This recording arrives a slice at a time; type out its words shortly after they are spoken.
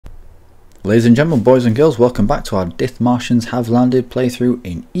Ladies and gentlemen, boys and girls, welcome back to our Dithmarschens have landed playthrough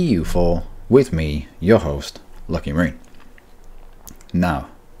in EU4 with me, your host, Luckymarine. Now,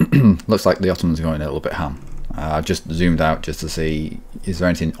 looks like the Ottomans are going a little bit ham. I just zoomed out just to see, is there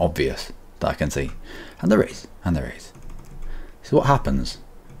anything obvious that I can see? And there is, and there is. So what happens?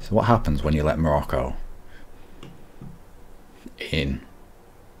 So what happens when you let Morocco in?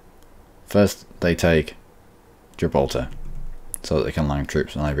 First, they take Gibraltar so that they can land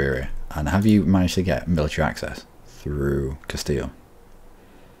troops in Iberia. And have you managed to get military access through Castile?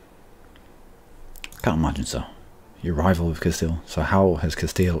 Can't imagine so. You're rival with Castile. So how has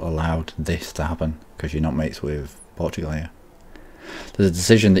Castile allowed this to happen? Because you're not mates with Portugal here. There's a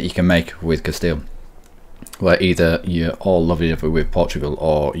decision that you can make with Castile, where either you're all lovely with Portugal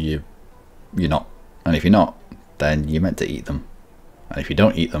or you're not. And if you're not, then you're meant to eat them. And if you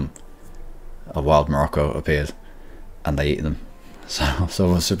don't eat them, a wild Morocco appears and they eat them.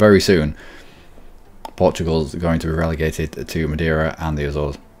 So very soon, Portugal's going to be relegated to Madeira and the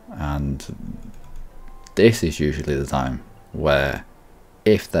Azores, and this is usually the time where,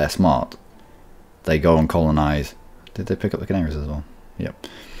 if they're smart, they go and colonise. Did they pick up the Canaries as well? Yep.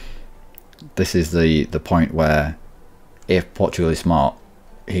 This is the point where, if Portugal is smart,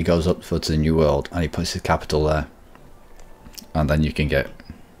 he goes up to the New World and he puts his capital there, and then you can get.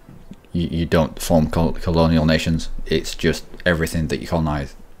 You don't form colonial nations. It's just everything that you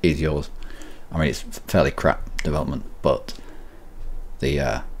colonize is yours. I mean, it's fairly crap development, but the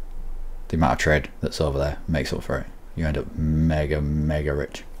amount of trade that's over there makes up for it. You end up mega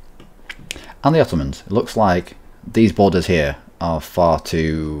rich. And the Ottomans, it looks like these borders here are far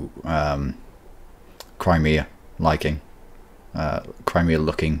too Crimea liking, Crimea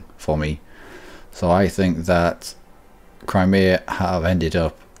looking for me. So I think that Crimea have ended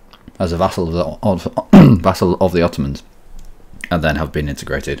up as a vassal of the Ottomans, and then have been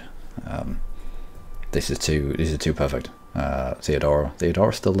integrated. This is too perfect.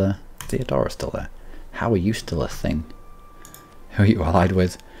 Theodora's still there. Theodora's still there. How are you still a thing? Who are you allied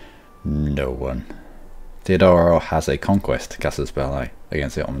with? No one. Theodora has a conquest casus belli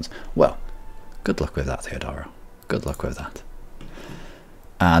against the Ottomans. Well, good luck with that, Theodora. Good luck with that.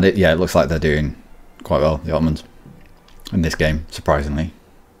 And it looks like they're doing quite well, the Ottomans, in this game, surprisingly.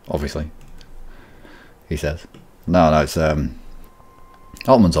 Obviously, he says. No, it's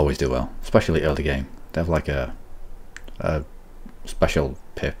Ottomans always do well, especially early game. They have like a special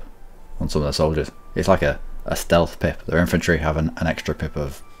pip on some of their soldiers. It's like a stealth pip. Their infantry have an extra pip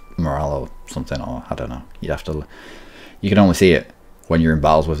of morale or something, or I don't know. You can only see it when you're in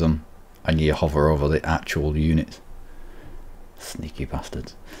battles with them and you hover over the actual units. Sneaky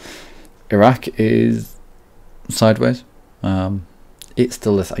bastards. Iraq is sideways. It's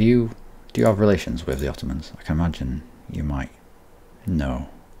still this. Do you have relations with the Ottomans? I can imagine you might. No.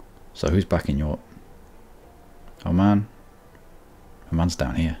 So who's backing your Oman? Oman's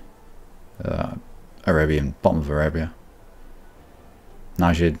down here. Arabian, bottom of Arabia.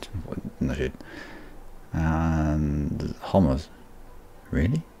 Najd, and Homers.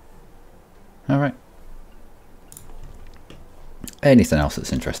 Really? Alright. Anything else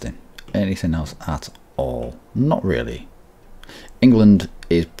that's interesting? Anything else at all? Not really. England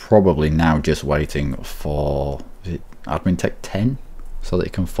is probably now just waiting for admin tech 10 so that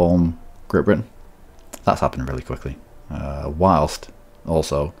it can form Great Britain. That's happening really quickly. Whilst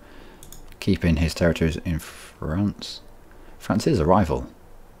also keeping his territories in France. France is a rival.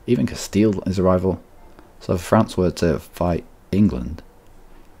 Even Castile is a rival. So if France were to fight England,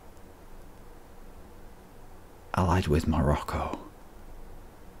 allied with Morocco,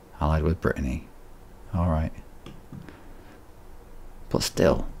 allied with Brittany, alright. But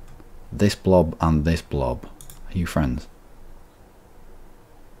still, this blob and this blob, are you friends?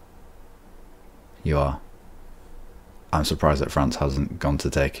 You are. I'm surprised that France hasn't gone to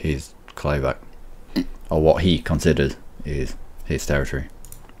take his clay back, or what he considered is his territory.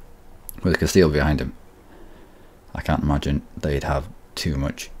 With Castile behind him, I can't imagine they'd have too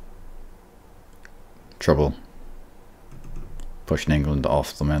much trouble pushing England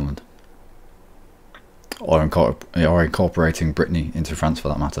off the mainland. Or incorporating Brittany into France for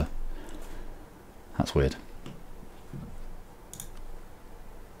that matter. That's weird.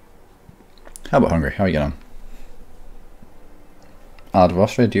 How about Hungary? How are you getting on? Out of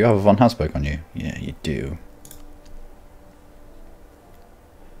Austria, do you have a von Habsburg on you? Yeah, you do.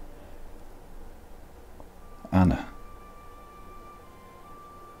 Anna.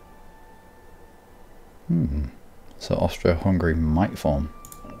 So Austria-Hungary might form.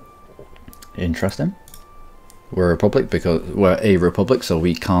 Interesting. We're a republic because we're a republic, so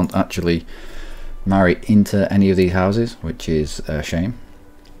we can't actually marry into any of these houses, which is a shame.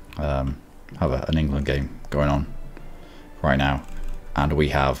 have an England game going on right now, and we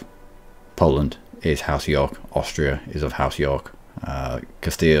have Poland is House York, Austria is of House York,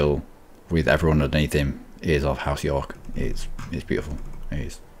 Castile with everyone underneath him is of House York. It's beautiful.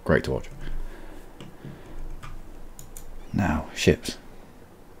 It's great to watch. Now, ships.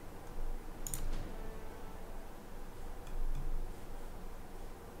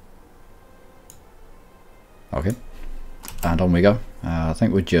 Okay, and on we go. I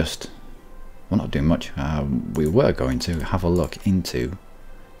think we're not doing much. We were going to have a look into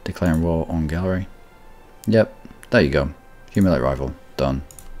declaring war on gallery. Yep, there you go. Humiliate rival, done.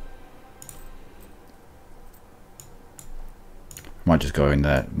 Might just go in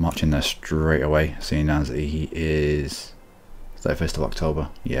there, march in there straight away, seeing as he is 31st of October.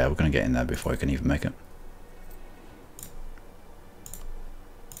 Yeah, we're going to get in there before he can even make it.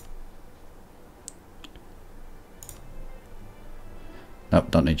 Nope,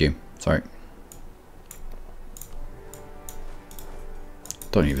 don't need you. Sorry.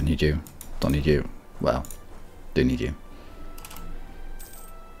 Don't even need you. Don't need you. Well, do need you.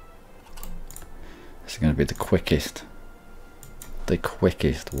 This is going to be the quickest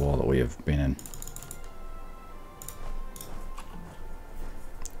war that we have been in.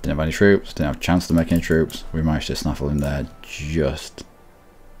 Didn't have any troops, didn't have a chance to make any troops. We managed to snaffle him there just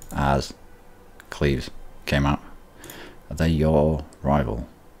as Cleves came out. Are they your rival?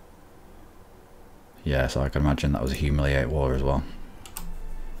 Yeah, so I can imagine that was a humiliate war as well.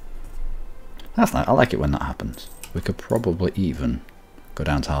 That's nice. I like it when that happens. We could probably even go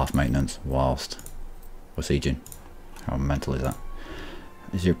down to half maintenance whilst we're sieging. How mental is that?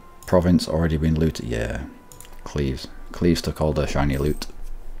 Is your province already been looted? Yeah. Cleves. Cleves took all the shiny loot.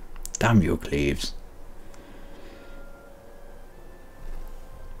 Damn you, Cleves.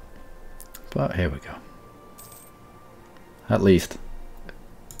 But here we go. At least,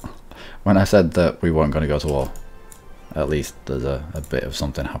 when I said that we weren't going to go to war, at least there's a bit of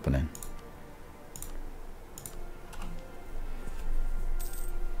something happening.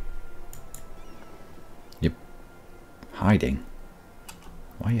 You're hiding.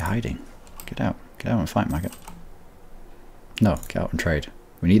 Why are you hiding? Get out and fight, maggot. No, get out and trade.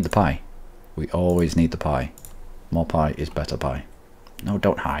 We need the pie. We always need the pie. More pie is better pie. No,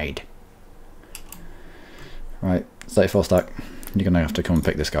 don't hide. Right, 34 stack. You're going to have to come and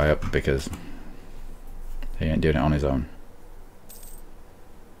pick this guy up because he ain't doing it on his own.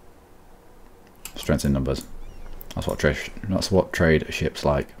 Strength in numbers. That's what trade ships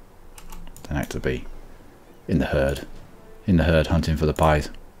like. They like to be in the herd. In the herd hunting for the pies.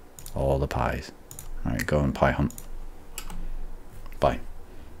 All the pies. Alright, go and pie hunt. Bye.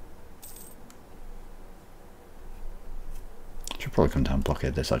 Should probably come down and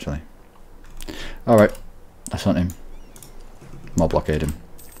blockade this actually. Alright, let's hunt him. More blockade him.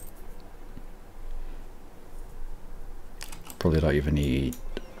 Probably don't even need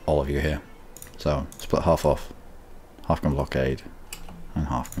all of you here. So split half off. Half can blockade and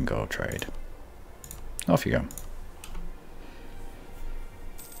half can go trade. Off you go.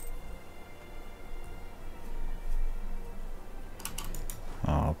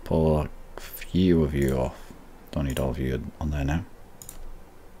 I'll pull a few of you off. Don't need all of you on there now.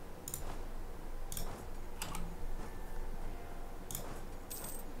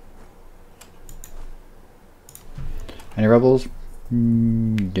 Any rebels?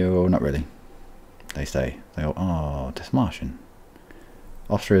 No, not really. They stay. They go, oh, Dithmarschen.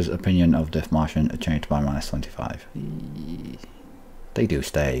 Austria's opinion of Dithmarschen changed by -25. They do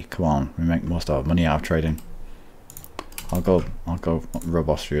stay. Come on, we make most of our money out of trading. I'll go rub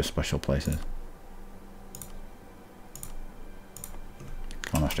Austria's special places.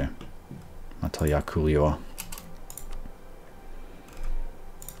 Come on, Austria. I'll tell you how cool you are.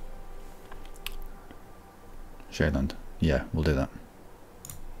 Shadeland. Yeah, we'll do that.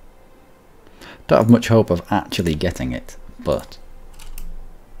 Don't have much hope of actually getting it, but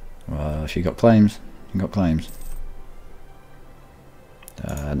she got claims. You got claims.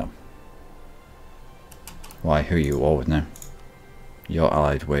 No. Why? Who are you at war with now? You're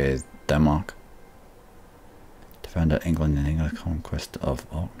allied with Denmark. Defender England in England's conquest of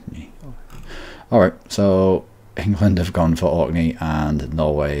Orkney. Alright, so England have gone for Orkney and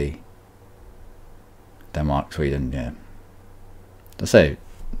Norway, Denmark, Sweden, yeah. They say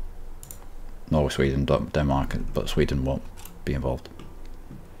Norway, Sweden, Denmark, but Sweden won't be involved.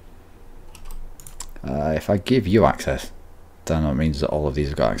 If I give you access, then that means that all of these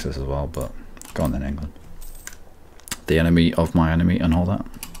have got access as well, but go on then, England. The enemy of my enemy and all that.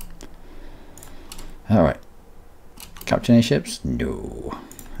 Alright. Capture any ships? No.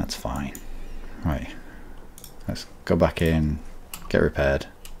 That's fine. Right. Let's go back in, get repaired,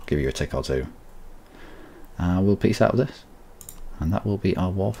 give you a tick or two. We'll peace out of this, and that will be our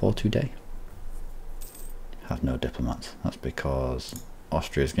war for today. Have no diplomats. That's because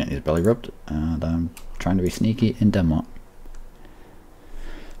Austria's getting his belly rubbed, and I'm trying to be sneaky in Denmark.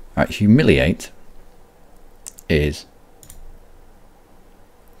 Alright, humiliate is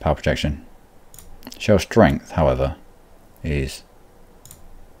power projection. Show strength, however, is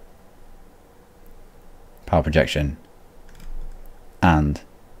power projection and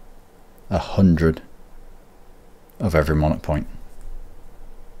 100 of every monarch point.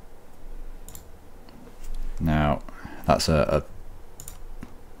 Now, that's I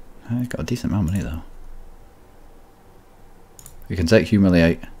got a decent amount of money though. You can take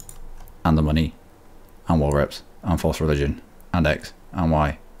humiliate and the money and war reps and false religion and X and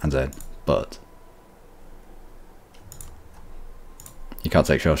Y and Z, but you can't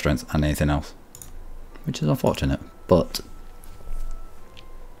take show strength and anything else, which is unfortunate, but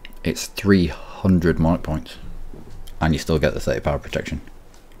it's 300 monarch points and you still get the 30 power protection.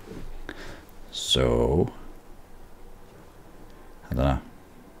 So I don't know,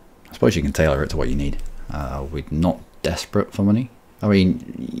 I suppose you can tailor it to what you need. We're not desperate for money. I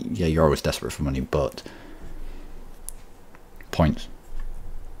mean, yeah, you're always desperate for money, but points,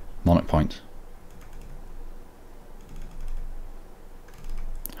 monarch points.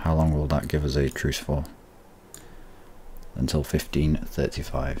 How long will that give us a truce for? Until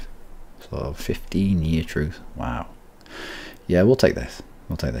 1535. So 15-year truce. Wow. Yeah, we'll take this.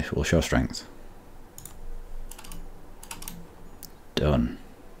 We'll take this. We'll show strength. Done.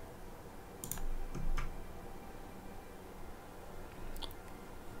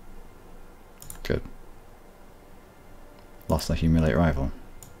 Good. Lost the humiliate rival.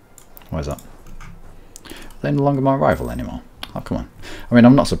 Why is that? They're no longer my rival anymore. Oh, come on. I mean,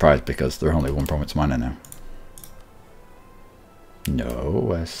 I'm not surprised because they're only one province minor now. No,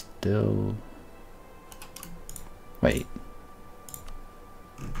 we're still... Wait.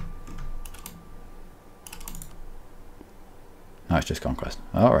 No, it's just conquest.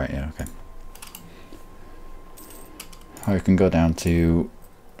 Alright, yeah, okay. I can go down to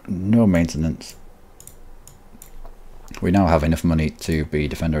no maintenance. We now have enough money to be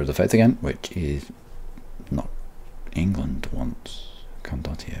Defender of the Faith again, which is not... England wants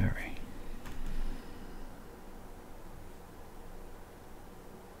condottieri.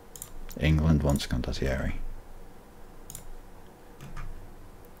 England wants condottieri.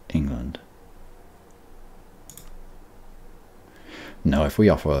 England. No, if we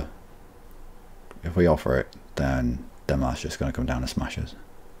offer it, then Denmark's just going to come down and smash us.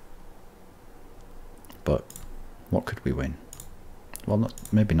 But what could we win? Well,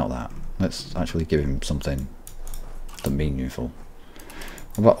 maybe not that. Let's actually give him something that meaningful.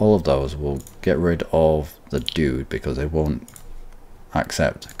 About all of those, we'll get rid of the dude because they won't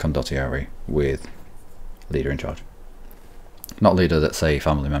accept condottieri with leader in charge. Not leader, that's a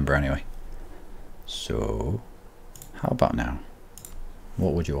family member anyway. So, how about now?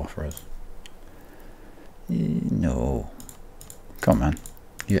 What would you offer us? No. Come on, man.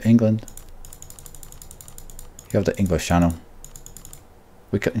 You're England. You have the English Channel.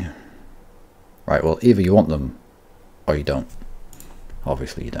 We could... Right, well, either you want them or you don't.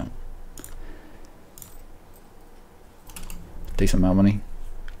 Obviously you don't. Decent amount of money.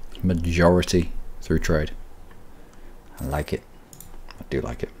 Majority through trade. I like it. I do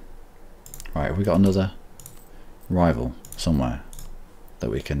like it. Right, have we got another rival somewhere that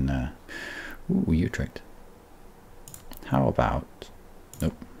we can... Ooh, Utrecht. How about...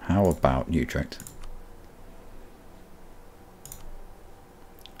 Nope. How about Utrecht?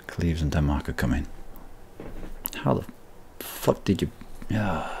 Cleves and Denmark are coming. How the fuck did you...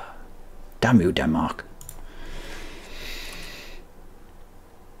 damn you, Denmark.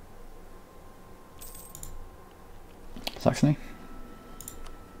 Saxony?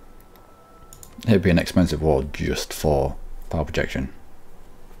 It'd be an expensive war just for power projection.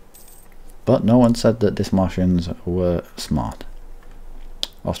 But no one said that Dithmarschens were smart.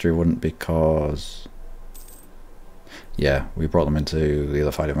 Austria wouldn't because... Yeah, we brought them into the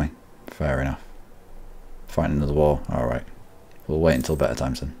other fight, didn't we? Fair enough. Fighting another war, alright. We'll wait until better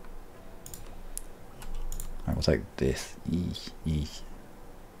times then. Alright, we'll take this.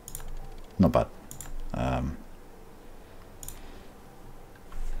 Not bad.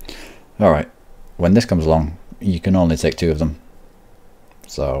 Alright, when this comes along, you can only take 2 of them.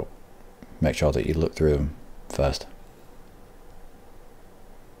 So, make sure that you look through them first.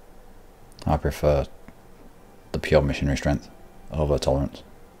 I prefer the pure missionary strength over tolerance.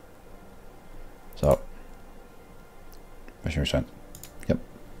 So, missionary strength. Yep.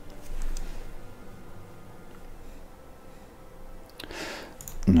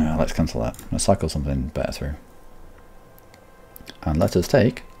 No, let's cancel that. Let's cycle something better through. And let us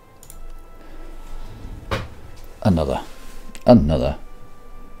take another.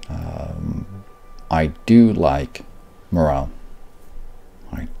 I do like morale.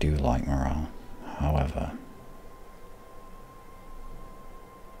 However,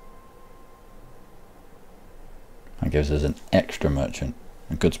 that gives us an extra merchant.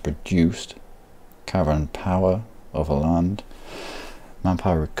 And goods produced, caravan power, overland,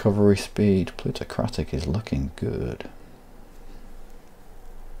 manpower recovery speed. Plutocratic is looking good.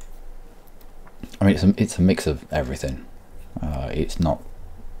 I mean, it's a mix of everything. It's not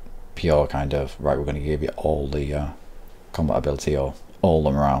pure kind of, right, we're going to give you all the combat ability or all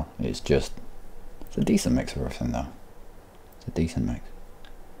the morale. It's a decent mix of everything though. It's a decent mix.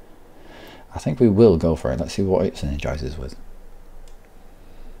 I think we will go for it. Let's see what it synergizes with.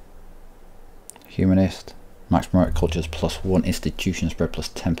 Humanist, max promoted cultures +1 institution spread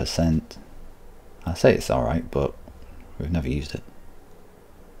 +10%. I say it's alright, but we've never used it.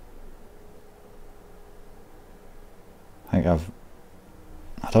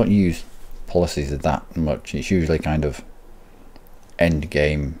 I don't use policies that much. It's usually kind of end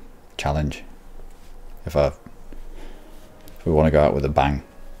game challenge. If we want to go out with a bang,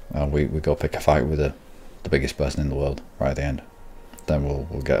 we go pick a fight with the biggest person in the world right at the end, then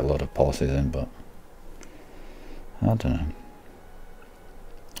we'll get a lot of policies in. But I don't know.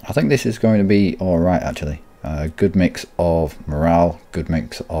 I think this is going to be alright actually. Good mix of morale, good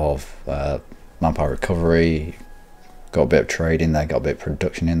mix of manpower recovery. Got a bit of trade in there, got a bit of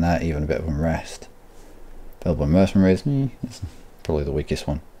production in there, even a bit of unrest. Available mercenaries, it's probably the weakest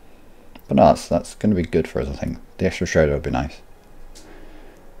one. But no, that's going to be good for us, I think. The extra trader would be nice.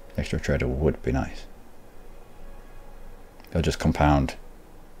 The extra trader would be nice. It'll just compound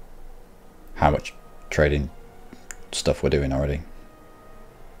how much trading stuff we're doing already.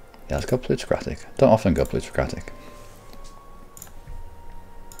 Yeah, let's go plutocratic. Don't often go plutocratic.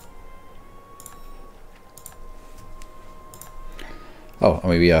 Oh,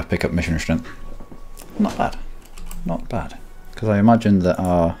 and we pick up mission strength. Not bad. Not bad. Because I imagine that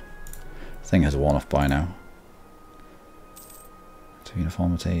our thing has worn off by now. To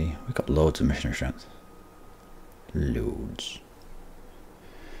uniformity. We've got loads of missionary strength. Loads.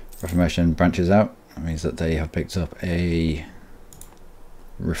 Reformation branches out. That means that they have picked up a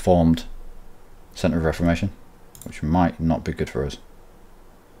reformed centre of reformation, which might not be good for us.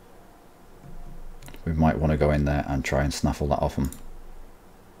 We might want to go in there and try and snaffle that off them.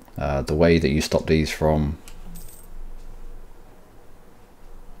 The way that you stop these from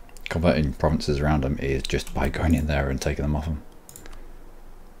converting provinces around them is just by going in there and taking them off them.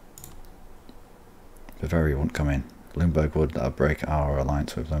 Bavaria won't come in. Limburg would break our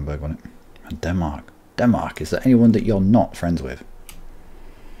alliance with Limburg, wouldn't it? And Denmark. Denmark, is there anyone that you're not friends with?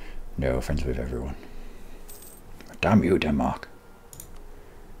 No, friends with everyone. Damn you, Denmark.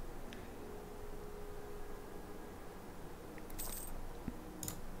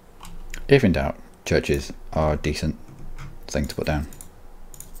 If in doubt, churches are a decent thing to put down.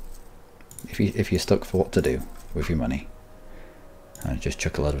 If you're stuck for what to do with your money, just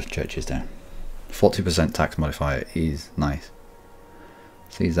chuck a lot of churches down. 40% tax modifier is nice.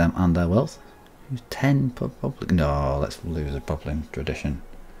 Seize them and their wealth. Use 10 public. No, let's lose a public tradition.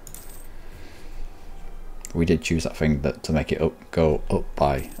 We did choose that thing that to make it go up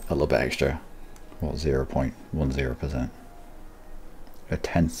by a little bit extra. What, 0.10%? A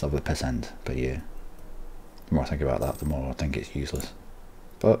 0.1% per year. The more I think about that, the more I think it's useless.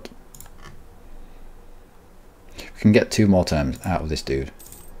 But we can get 2 more terms out of this dude.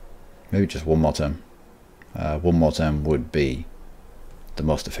 Maybe just 1 more term. 1 more term would be the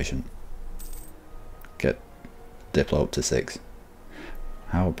most efficient. Get Diplo up to 6.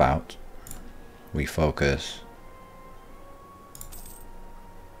 How about we focus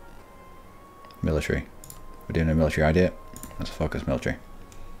military? We're doing a military idea. Let's focus military.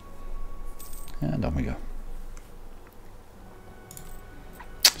 And on we go.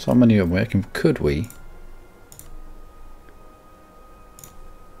 So many are working. Could we?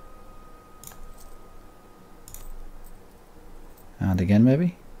 And again,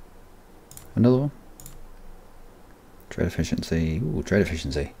 maybe? Another one? Trade efficiency. Ooh, trade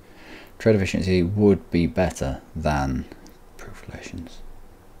efficiency. Trade efficiency would be better than proof relations.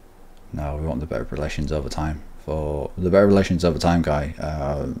 No, we want the better relations over time. For the better relations over time guy,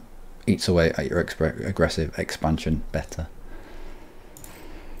 eats away at your aggressive expansion better.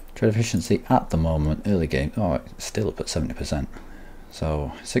 Trade efficiency at the moment, early game, it's still up at 70%.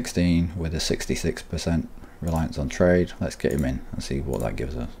 So 16 with a 66% reliance on trade. Let's get him in and see what that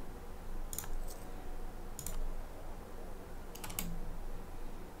gives us.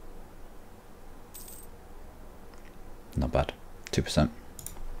 Not bad. 2%.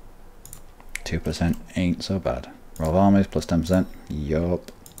 2% ain't so bad. Roll of armies plus 10%.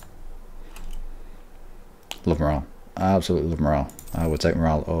 Yup. Love morale. Absolutely love morale. I would take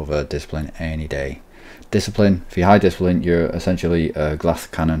morale over discipline any day. Discipline, if you're high discipline, you're essentially a glass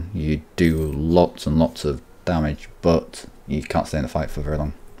cannon. You do lots and lots of damage, but you can't stay in the fight for very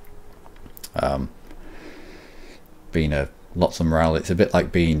long. Being a lots of morale, it's a bit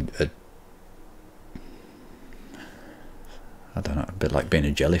like being a, I don't know, a bit like being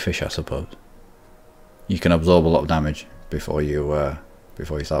a jellyfish, I suppose. You can absorb a lot of damage before you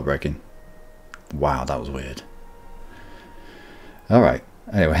start breaking. Wow, that was weird. All right.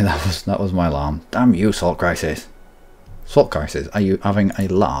 Anyway, that was my alarm. Damn you, Salt Crisis. Salt Crisis, are you having a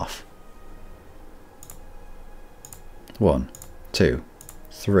laugh? 1, 2,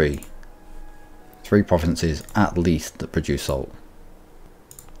 3. 3 provinces at least that produce salt.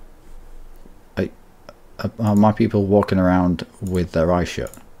 Are my people walking around with their eyes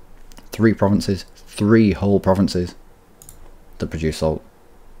shut? 3 provinces, 3 whole provinces that produce salt,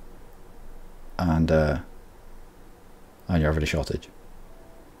 and you're having a shortage.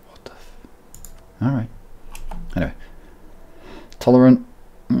 What the f... Alright. Anyway. Tolerant.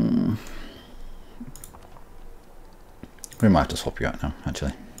 We might have to swap you out now,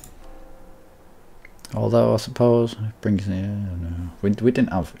 actually. Although I suppose it brings no. We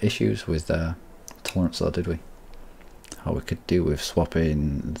didn't have issues with tolerance though, did we? How we could do with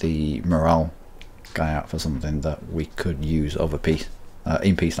swapping the morale guy out for something that we could use over peace,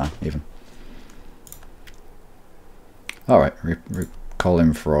 in peacetime even. Alright,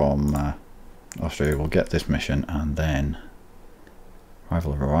 recalling from Austria, we'll get this mission and then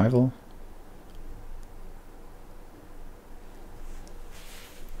rival of arrival.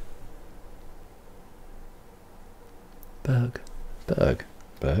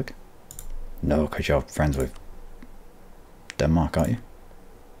 Berg? No, because you're friends with Denmark, aren't you?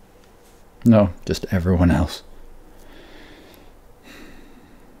 No, just everyone else.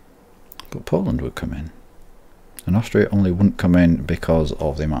 But Poland would come in. And Austria only wouldn't come in because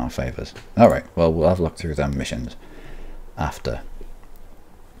of the amount of favours. Alright, well, we'll have a look through them missions after.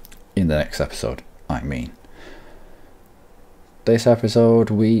 In the next episode, I mean. This episode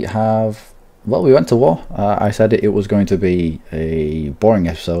we have... Well, we went to war. I said it was going to be a boring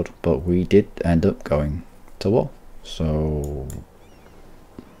episode, but we did end up going to war. So,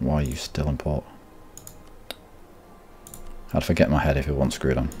 why are you still in port? I'd forget my head if it wasn't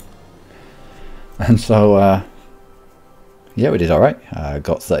screwed on. And so, yeah, we did alright.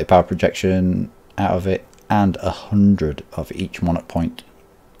 Got 30 power projection out of it, and 100 of each monarch point.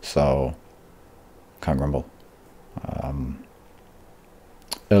 So, can't grumble.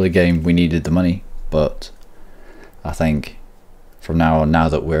 Early game we needed the money, but I think from now on, now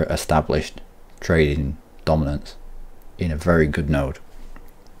that we're established trading dominance in a very good node,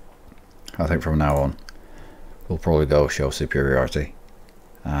 I think from now on we'll probably go show superiority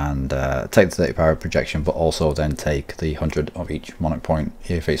and take the 30 power projection, but also then take the 100 of each monarch point.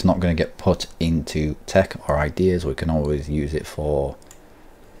 If it's not going to get put into tech or ideas, we can always use it for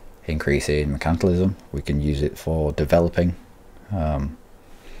increasing mercantilism. We can use it for developing,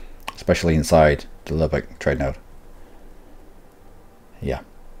 especially inside the Lübeck trade node. Yeah.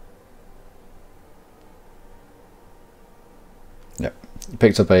 Yep.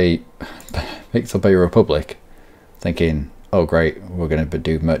 Picked up a republic, thinking, oh great, we're going to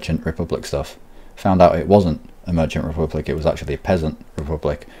do merchant republic stuff. Found out it wasn't a merchant republic; it was actually a peasant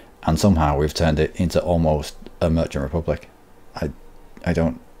republic, and somehow we've turned it into almost a merchant republic. I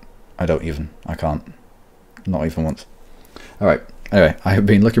can't. Not even once. All right. Anyway, I have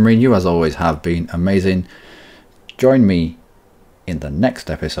been Luckymarine. You, as always, have been amazing. Join me in the next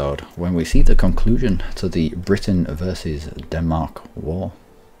episode when we see the conclusion to the Britain versus Denmark war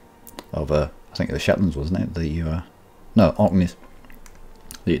over, I think, the Shetlands, wasn't it? The no, Orkneys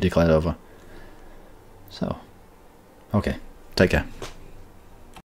that you declared over. So, okay, take care.